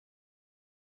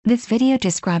This video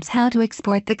describes how to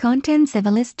export the contents of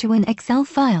a list to an Excel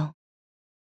file.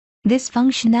 This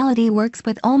functionality works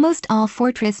with almost all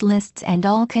Fortran lists and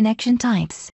all connection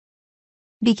types.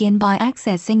 Begin by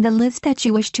accessing the list that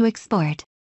you wish to export.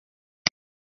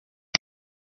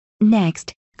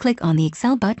 Next, click on the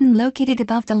Excel button located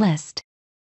above the list.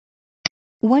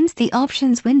 Once the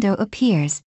Options window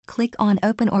appears, click on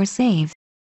Open or Save.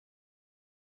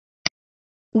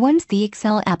 Once the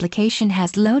Excel application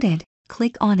has loaded,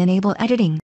 click on Enable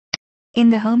Editing.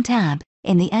 In the Home tab,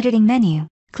 in the Editing menu,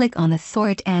 click on the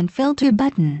Sort and Filter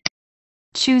button.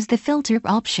 Choose the Filter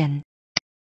option.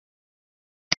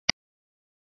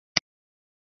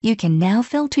 You can now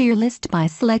filter your list by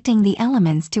selecting the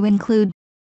elements to include.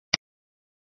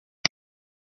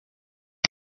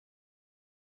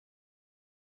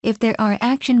 If there are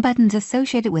action buttons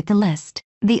associated with the list,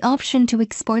 the option to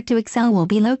export to Excel will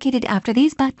be located after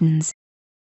these buttons.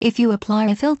 If you apply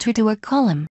a filter to a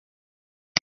column,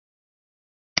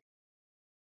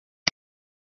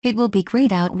 it will be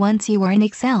grayed out once you are in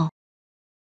Excel.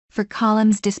 For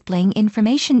columns displaying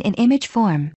information in image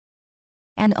form,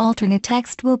 an alternate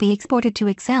text will be exported to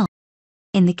Excel.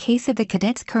 In the case of the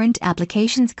Cadets Current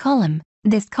Applications column,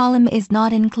 this column is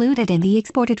not included in the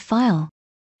exported file.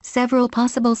 Several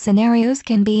possible scenarios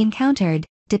can be encountered,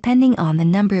 depending on the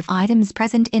number of items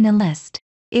present in a list.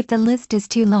 If the list is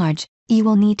too large, you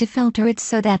will need to filter it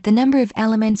so that the number of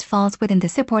elements falls within the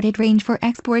supported range for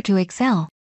export to Excel.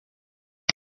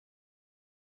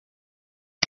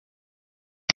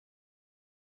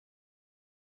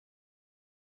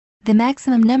 The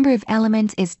maximum number of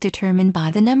elements is determined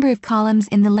by the number of columns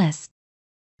in the list.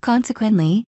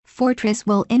 Consequently, Fortran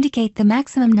will indicate the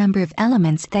maximum number of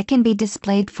elements that can be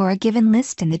displayed for a given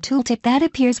list in the tooltip that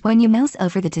appears when you mouse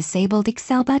over the disabled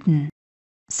Excel button.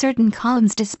 Certain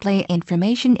columns display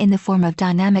information in the form of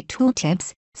dynamic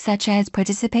tooltips, such as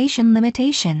participation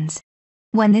limitations.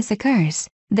 When this occurs,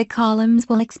 the columns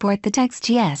will export the text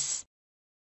yes.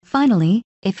 Finally,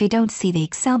 if you don't see the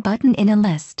Excel button in a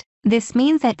list, this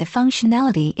means that the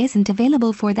functionality isn't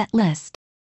available for that list.